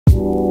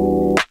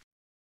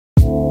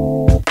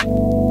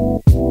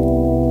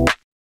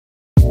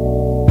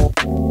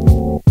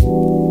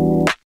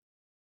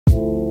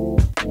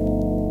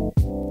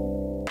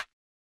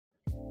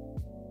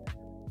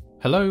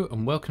Hello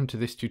and welcome to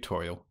this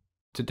tutorial.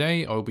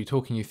 Today I will be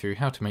talking you through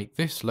how to make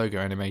this logo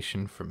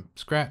animation from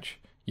scratch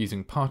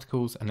using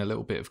particles and a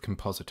little bit of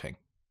compositing.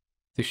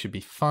 This should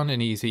be fun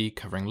and easy,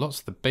 covering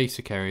lots of the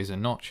basic areas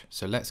in Notch,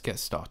 so let's get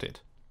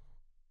started.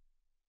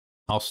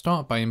 I'll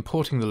start by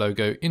importing the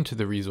logo into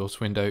the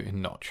resource window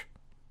in Notch.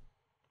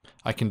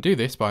 I can do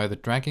this by either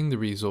dragging the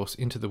resource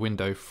into the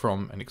window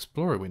from an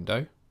Explorer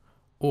window,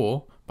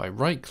 or by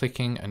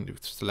right-clicking and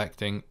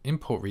selecting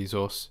Import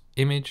Resource,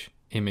 Image,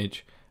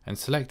 Image, and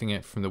selecting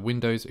it from the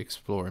Windows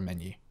Explorer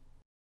menu.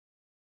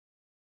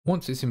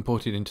 Once it's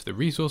imported into the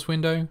resource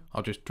window,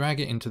 I'll just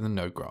drag it into the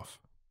node graph.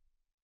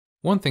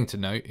 One thing to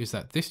note is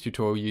that this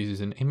tutorial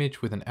uses an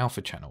image with an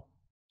alpha channel,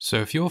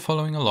 so if you're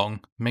following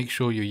along, make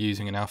sure you're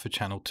using an alpha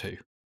channel too.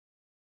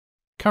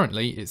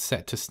 Currently it's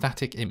set to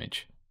static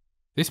image.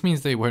 This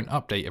means they won't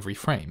update every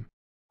frame,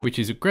 which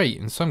is great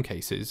in some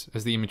cases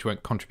as the image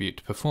won't contribute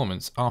to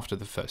performance after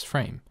the first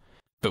frame,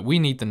 but we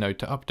need the node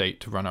to update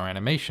to run our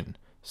animation,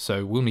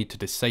 so we'll need to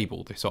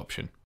disable this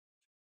option.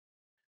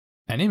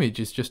 An image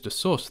is just a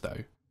source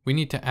though. We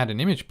need to add an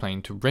image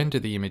plane to render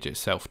the image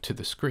itself to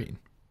the screen.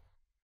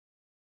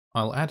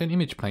 I'll add an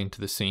image plane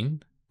to the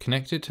scene,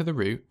 connect it to the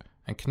root,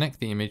 and connect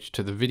the image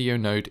to the video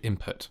node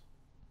input.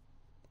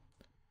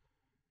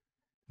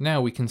 Now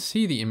we can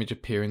see the image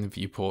appear in the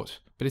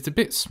viewport, but it's a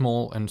bit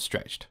small and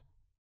stretched.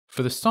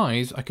 For the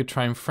size, I could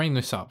try and frame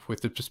this up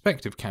with the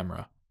perspective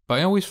camera, but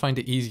I always find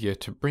it easier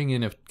to bring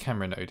in a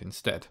camera node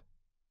instead.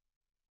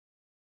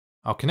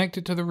 I'll connect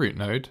it to the root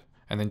node,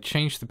 and then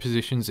change the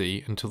position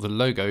Z until the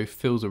logo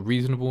fills a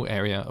reasonable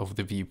area of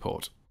the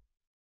viewport.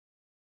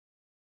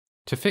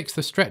 To fix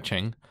the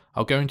stretching,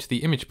 I'll go into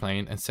the image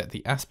plane and set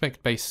the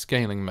aspect-based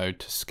scaling mode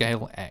to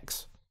scale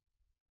X.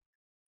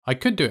 I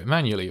could do it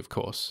manually of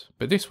course,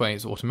 but this way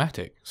it's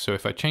automatic, so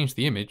if I change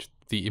the image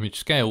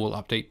scale will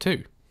update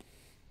too.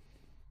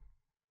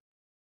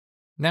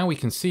 Now we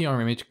can see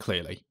our image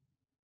clearly.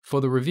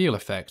 For the reveal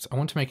effect, I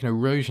want to make an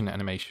erosion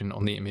animation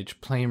on the image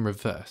play in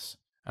reverse,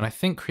 and I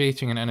think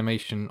creating an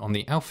animation on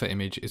the alpha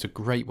image is a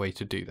great way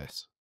to do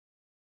this.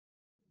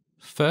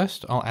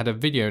 First, I'll add a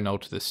video null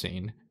to the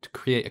scene to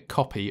create a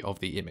copy of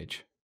the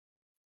image.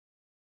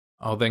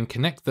 I'll then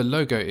connect the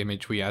logo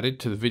image we added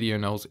to the video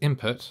null's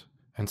input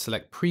and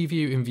select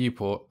Preview in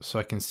Viewport so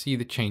I can see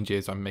the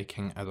changes I'm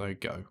making as I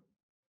go.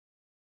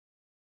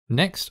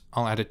 Next,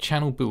 I'll add a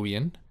channel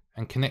boolean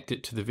and connect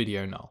it to the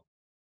video null.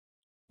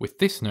 With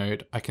this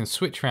node, I can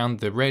switch around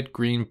the red,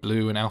 green,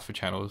 blue and alpha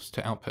channels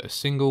to output a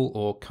single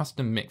or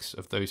custom mix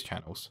of those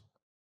channels.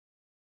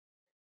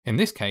 In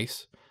this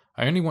case,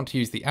 I only want to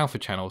use the alpha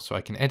channel so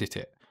I can edit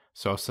it,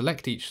 so I'll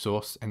select each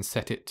source and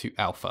set it to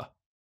alpha.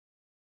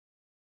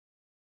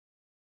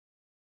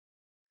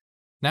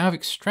 Now I've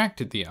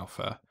extracted the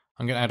alpha,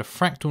 I'm going to add a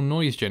fractal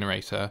noise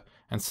generator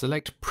and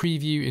select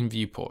Preview in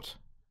Viewport.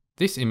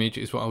 This image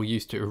is what I'll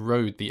use to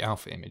erode the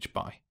alpha image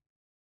by.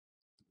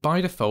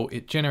 By default,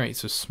 it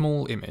generates a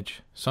small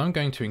image, so I'm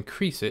going to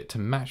increase it to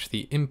match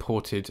the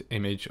imported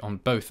image on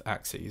both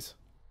axes.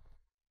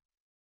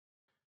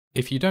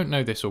 If you don't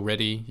know this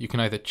already, you can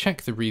either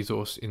check the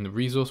resource in the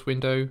resource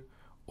window,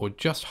 or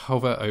just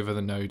hover over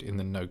the node in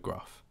the node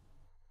graph.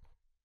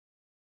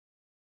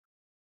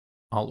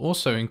 I'll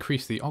also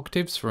increase the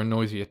octaves for a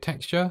noisier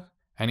texture,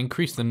 and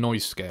increase the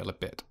noise scale a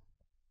bit.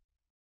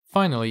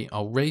 Finally,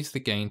 I'll raise the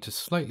gain to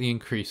slightly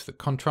increase the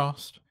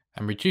contrast,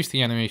 and reduce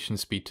the animation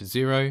speed to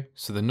 0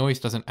 so the noise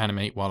doesn't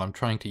animate while I'm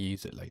trying to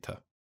use it later.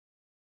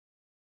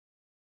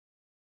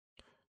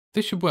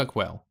 This should work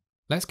well.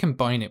 Let's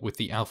combine it with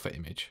the alpha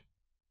image.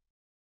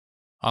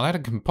 I'll add a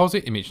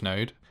composite image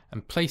node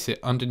and place it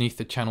underneath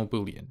the channel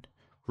boolean.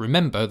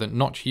 Remember that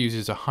Notch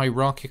uses a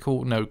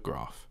hierarchical node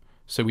graph,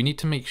 so we need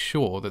to make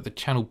sure that the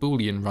channel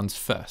boolean runs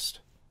first.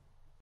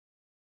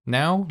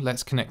 Now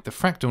let's connect the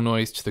fractal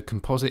noise to the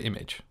composite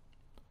image.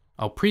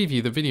 I'll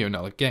preview the video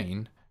null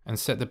again and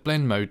set the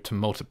blend mode to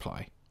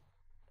multiply.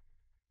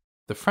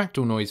 The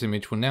fractal noise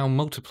image will now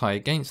multiply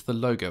against the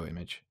logo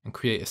image and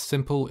create a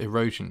simple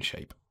erosion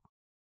shape.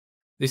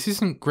 This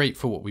isn't great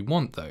for what we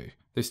want though,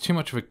 there's too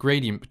much of a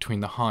gradient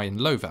between the high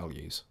and low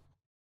values.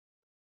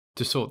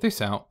 To sort this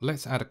out,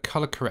 let's add a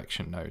color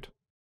correction node.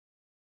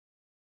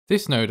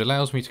 This node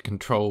allows me to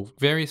control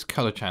various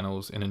color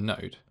channels in a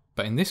node,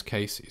 but in this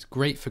case it's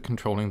great for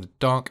controlling the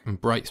dark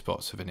and bright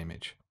spots of an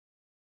image.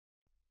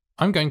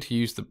 I'm going to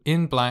use the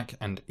in black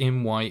and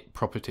in white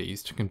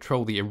properties to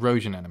control the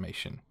erosion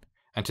animation,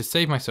 and to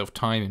save myself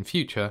time in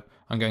future,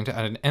 I'm going to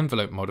add an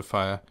envelope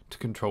modifier to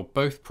control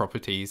both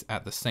properties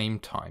at the same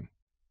time.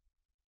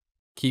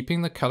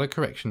 Keeping the color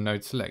correction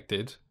node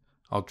selected,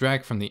 I'll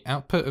drag from the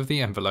output of the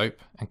envelope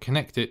and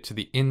connect it to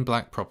the in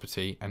black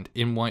property and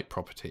in white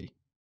property.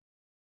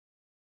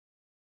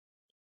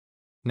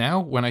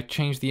 Now, when I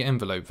change the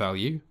envelope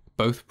value,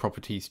 both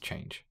properties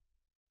change.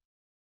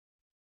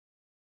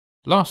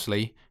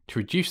 Lastly, to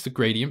reduce the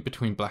gradient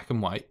between black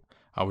and white,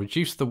 I'll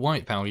reduce the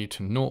white value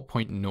to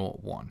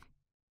 0.01.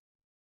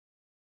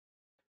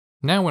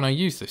 Now when I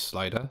use this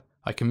slider,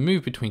 I can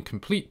move between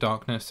complete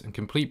darkness and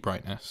complete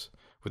brightness,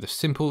 with a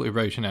simple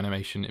erosion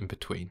animation in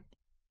between.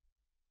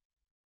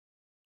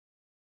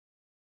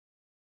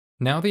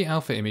 Now the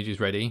alpha image is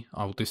ready,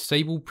 I will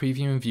disable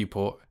preview and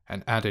viewport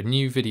and add a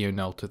new video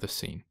null to the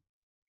scene.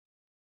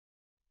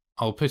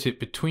 I'll put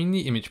it between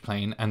the image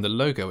plane and the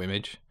logo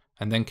image,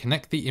 and then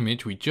connect the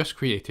image we just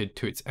created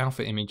to its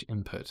alpha image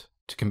input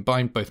to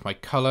combine both my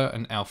color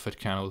and alpha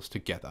channels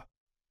together.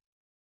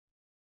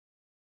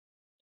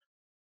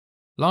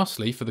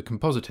 Lastly, for the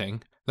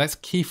compositing, let's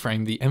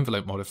keyframe the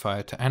envelope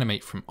modifier to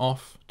animate from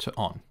off to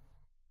on.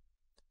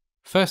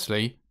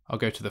 Firstly, I'll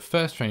go to the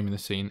first frame in the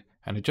scene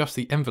and adjust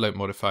the envelope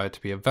modifier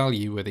to be a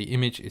value where the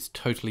image is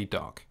totally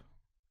dark,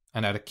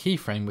 and add a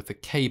keyframe with the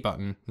K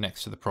button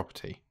next to the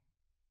property.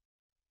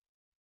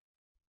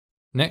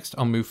 Next,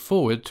 I'll move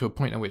forward to a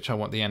point at which I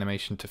want the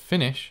animation to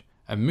finish,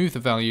 and move the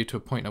value to a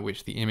point at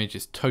which the image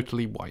is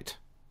totally white.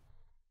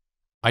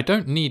 I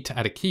don't need to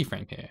add a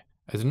keyframe here,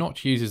 as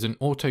Notch uses an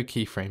auto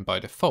keyframe by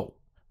default,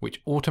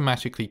 which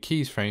automatically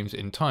keys frames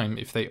in time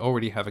if they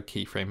already have a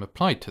keyframe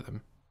applied to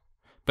them.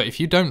 But if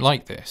you don't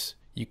like this,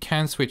 you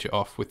can switch it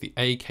off with the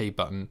AK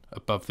button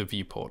above the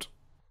viewport.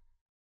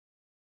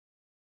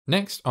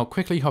 Next, I'll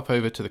quickly hop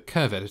over to the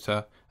curve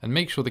editor and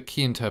make sure the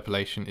key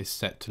interpolation is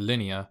set to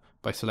linear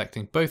by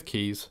selecting both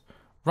keys,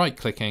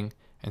 right-clicking,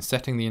 and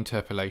setting the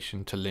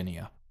interpolation to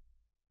linear.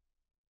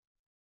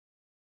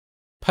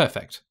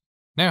 Perfect.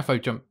 Now if I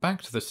jump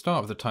back to the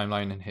start of the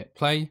timeline and hit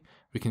play,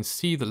 we can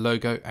see the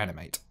logo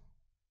animate.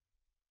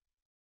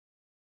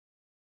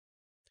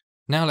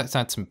 Now let's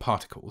add some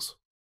particles.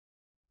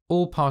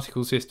 All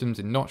particle systems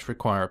in Notch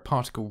require a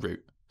particle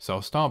root, so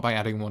I'll start by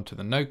adding one to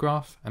the node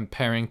graph and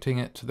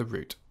parenting it to the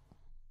root.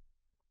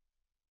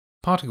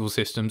 Particle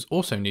systems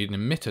also need an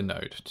emitter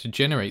node to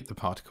generate the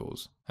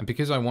particles, and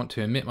because I want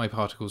to emit my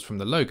particles from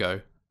the logo,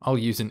 I'll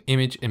use an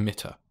image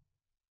emitter.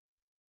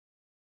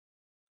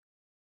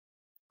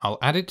 I'll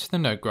add it to the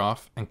node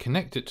graph and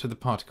connect it to the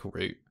particle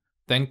root,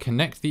 then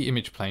connect the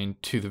image plane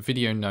to the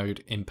video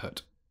node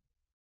input.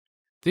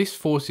 This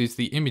forces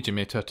the image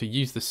emitter to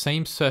use the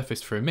same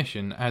surface for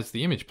emission as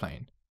the image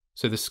plane,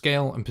 so the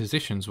scale and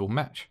positions will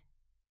match.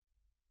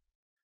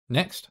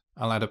 Next,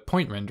 I'll add a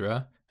point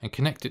renderer and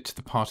connect it to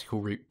the particle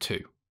root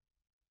too.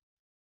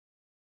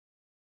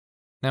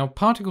 Now,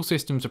 particle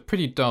systems are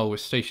pretty dull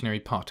with stationary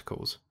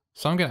particles,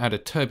 so I'm going to add a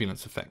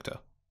turbulence effector.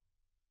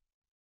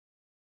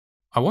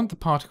 I want the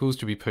particles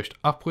to be pushed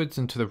upwards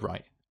and to the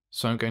right,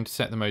 so I'm going to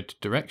set the mode to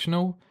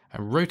directional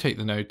and rotate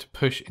the node to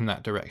push in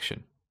that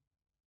direction.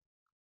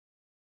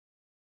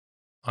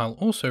 I'll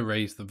also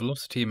raise the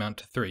velocity amount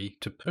to 3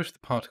 to push the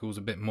particles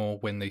a bit more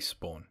when they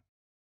spawn.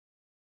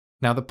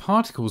 Now the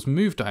particles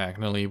move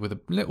diagonally with a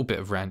little bit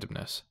of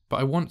randomness, but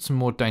I want some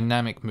more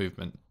dynamic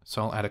movement,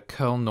 so I'll add a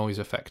curl noise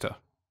effector.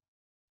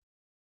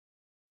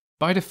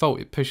 By default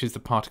it pushes the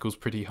particles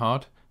pretty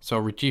hard, so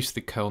I'll reduce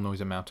the curl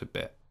noise amount a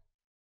bit.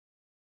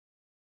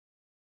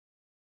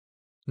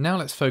 Now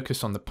let's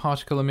focus on the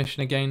particle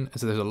emission again,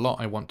 as there's a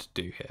lot I want to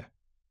do here.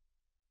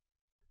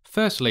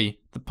 Firstly,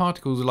 the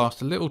particles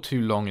last a little too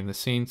long in the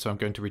scene, so I'm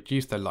going to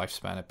reduce their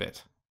lifespan a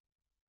bit.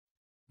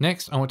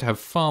 Next, I want to have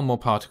far more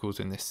particles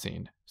in this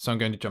scene, so I'm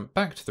going to jump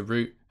back to the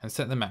root and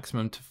set the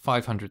maximum to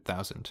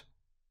 500,000.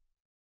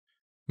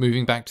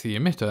 Moving back to the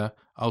emitter,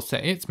 I'll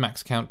set its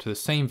max count to the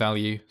same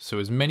value, so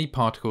as many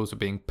particles are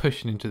being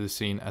pushed into the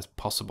scene as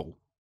possible.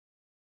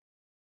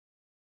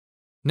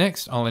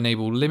 Next, I'll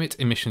enable limit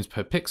emissions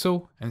per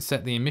pixel and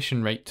set the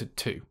emission rate to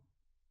 2.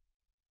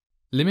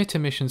 Limit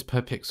emissions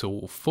per pixel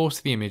will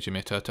force the image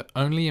emitter to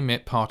only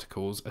emit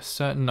particles a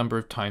certain number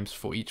of times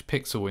for each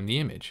pixel in the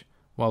image,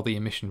 while the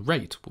emission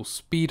rate will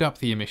speed up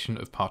the emission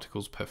of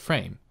particles per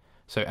frame.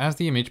 So as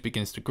the image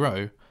begins to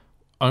grow,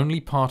 only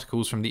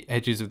particles from the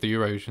edges of the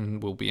erosion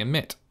will be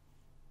emitted.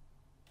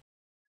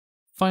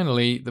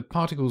 Finally, the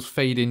particles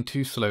fade in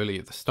too slowly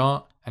at the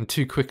start and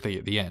too quickly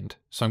at the end,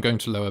 so I'm going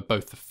to lower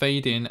both the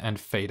fade in and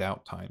fade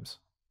out times.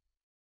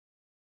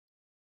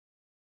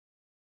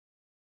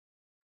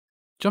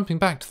 Jumping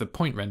back to the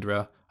point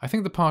renderer, I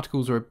think the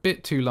particles are a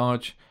bit too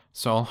large,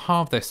 so I'll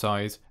halve their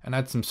size and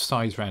add some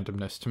size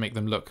randomness to make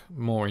them look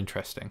more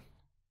interesting.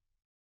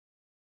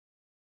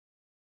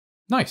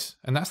 Nice,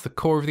 and that's the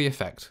core of the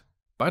effect,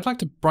 but I'd like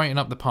to brighten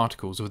up the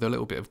particles with a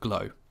little bit of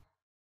glow.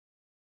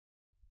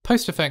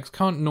 Post effects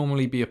can't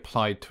normally be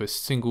applied to a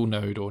single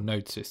node or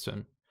node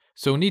system,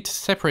 so we'll need to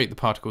separate the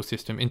particle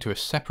system into a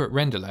separate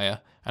render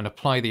layer and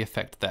apply the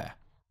effect there.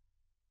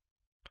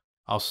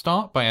 I'll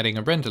start by adding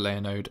a render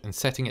layer node and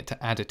setting it to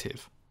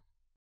additive.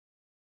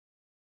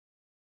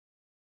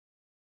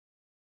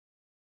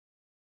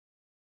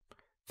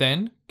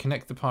 Then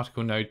connect the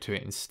particle node to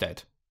it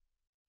instead.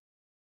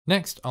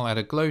 Next, I'll add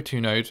a glow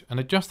 2 node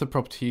and adjust the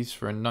properties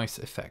for a nice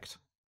effect.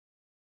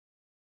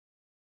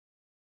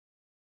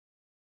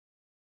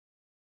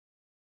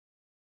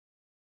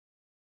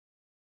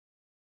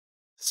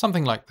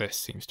 Something like this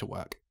seems to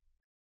work.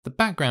 The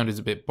background is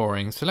a bit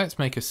boring, so let's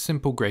make a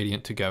simple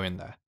gradient to go in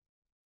there.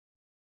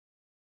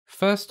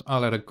 First,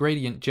 I'll add a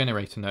gradient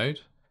generator node,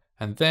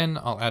 and then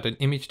I'll add an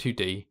image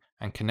 2D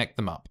and connect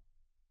them up.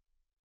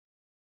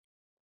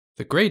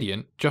 The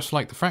gradient, just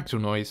like the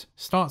fractal noise,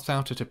 starts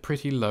out at a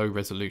pretty low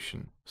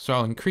resolution, so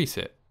I'll increase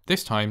it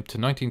this time to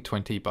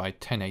 1920 by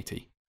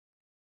 1080.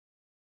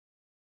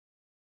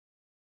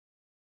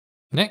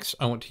 Next,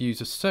 I want to use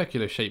a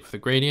circular shape for the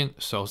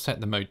gradient, so I'll set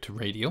the mode to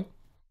radial.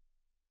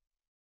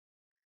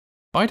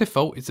 By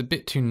default, it's a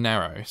bit too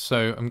narrow,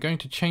 so I'm going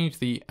to change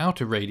the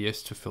outer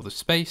radius to fill the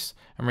space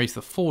and raise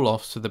the fall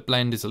off so the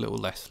blend is a little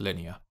less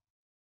linear.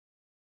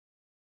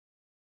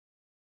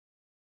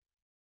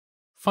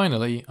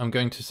 Finally, I'm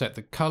going to set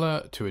the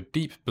color to a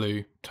deep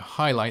blue to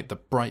highlight the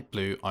bright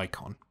blue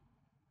icon.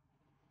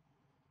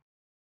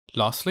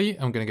 Lastly,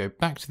 I'm going to go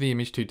back to the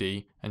image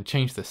 2D and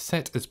change the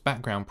set as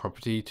background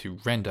property to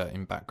render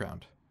in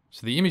background.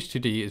 So the image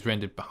 2D is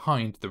rendered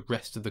behind the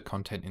rest of the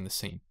content in the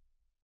scene.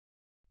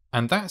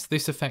 And that's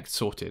this effect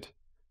sorted.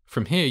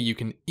 From here you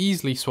can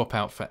easily swap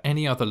out for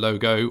any other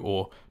logo,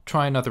 or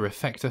try another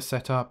effector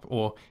setup,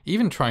 or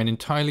even try an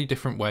entirely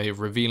different way of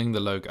revealing the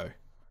logo.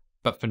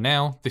 But for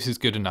now, this is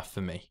good enough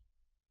for me.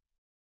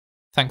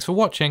 Thanks for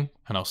watching,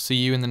 and I'll see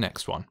you in the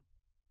next one.